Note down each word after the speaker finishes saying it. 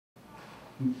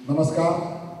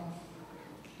Namaskar,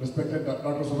 respected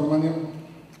Dr. Subramanyam,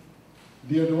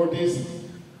 dear devotees,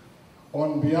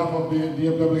 on behalf of the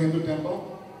DFW Hindu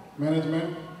Temple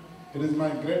management, it is my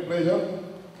great pleasure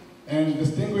and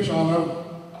distinguished honor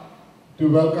to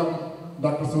welcome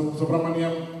Dr.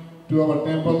 Subramanyam to our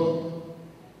temple,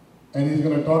 and he's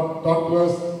going to talk to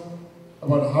us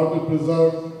about how to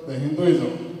preserve the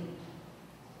Hinduism.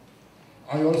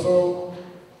 I also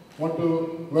want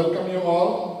to welcome you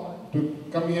all to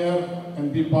come here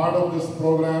and be part of this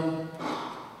program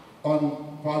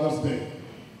on Father's Day.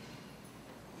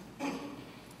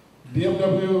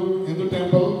 DFW Hindu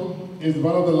Temple is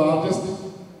one of the largest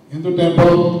Hindu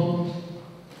temple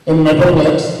in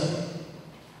Metroplex,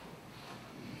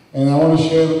 and I want to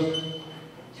share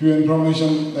a few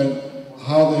information that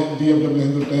how the DFW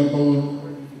Hindu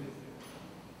Temple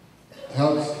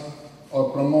helps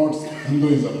or promotes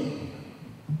Hinduism.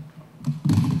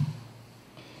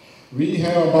 We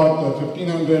have about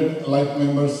 1,500 life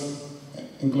members,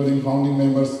 including founding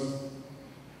members,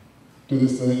 to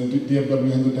this DFW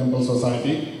Hindu Temple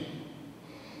Society.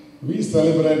 We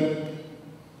celebrate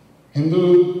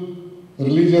Hindu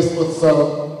religious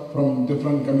utsav from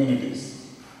different communities.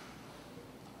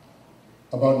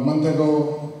 About a month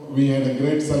ago, we had a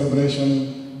great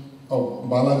celebration of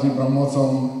Balaji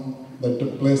Brahmotsavam that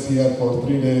took place here for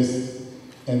 3 days.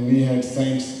 And we had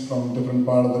saints from different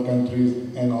parts of the country,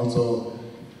 and also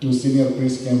 2 senior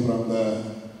priests came from the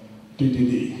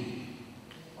TTD.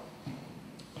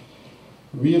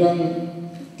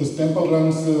 This temple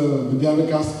runs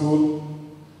Vidyavika School,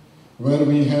 where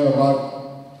we have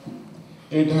about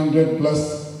 800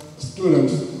 plus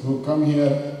students who come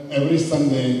here every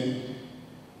Sunday,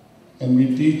 and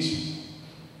we teach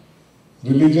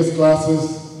religious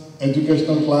classes,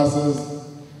 educational classes,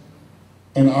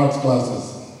 and arts classes.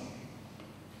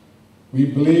 We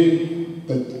believe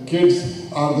that kids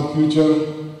are the future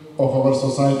of our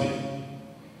society.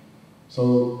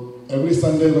 So every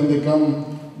Sunday when they come,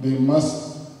 the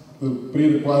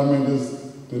pre-requirement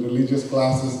is the religious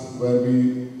classes where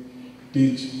we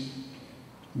teach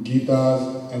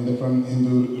Gitas and different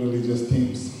Hindu religious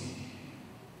themes.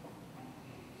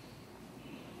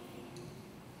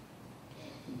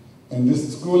 And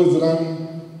this school is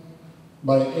run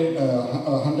by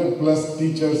 100 plus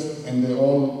teachers, and they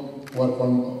all work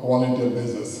on volunteer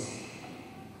basis.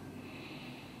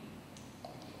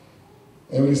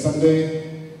 Every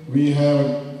Sunday we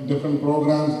have different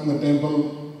programs in the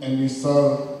temple, and we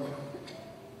serve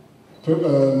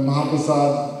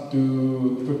Mahaprasad to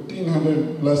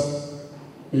 1,500 plus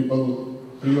people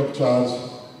free of charge.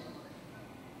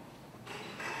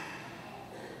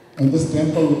 And this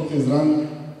temple is run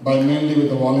by mainly with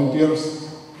the volunteers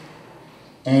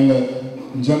and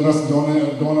generous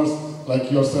donors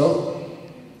like yourself.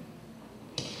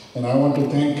 And I want to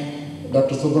thank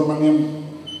Dr.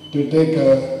 Subramanyam to take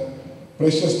a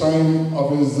precious time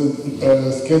of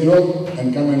his schedule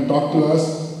and come and talk to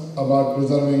us about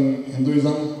preserving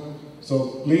Hinduism.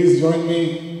 So please join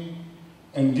me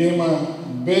and give him a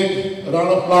big round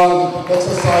of applause,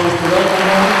 exercise to welcome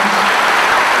him.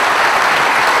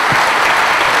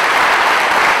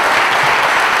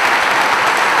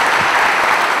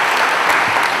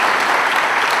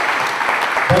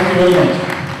 Thank you very much.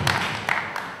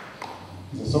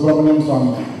 Subramanya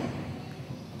Swami.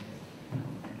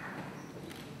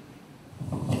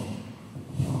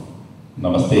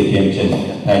 Namaste, Khemchand.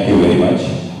 Thank you very much.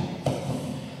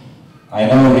 I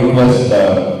now request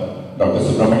Dr.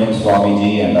 Subramanya Swami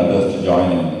ji and others to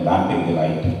join in lamping the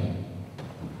light.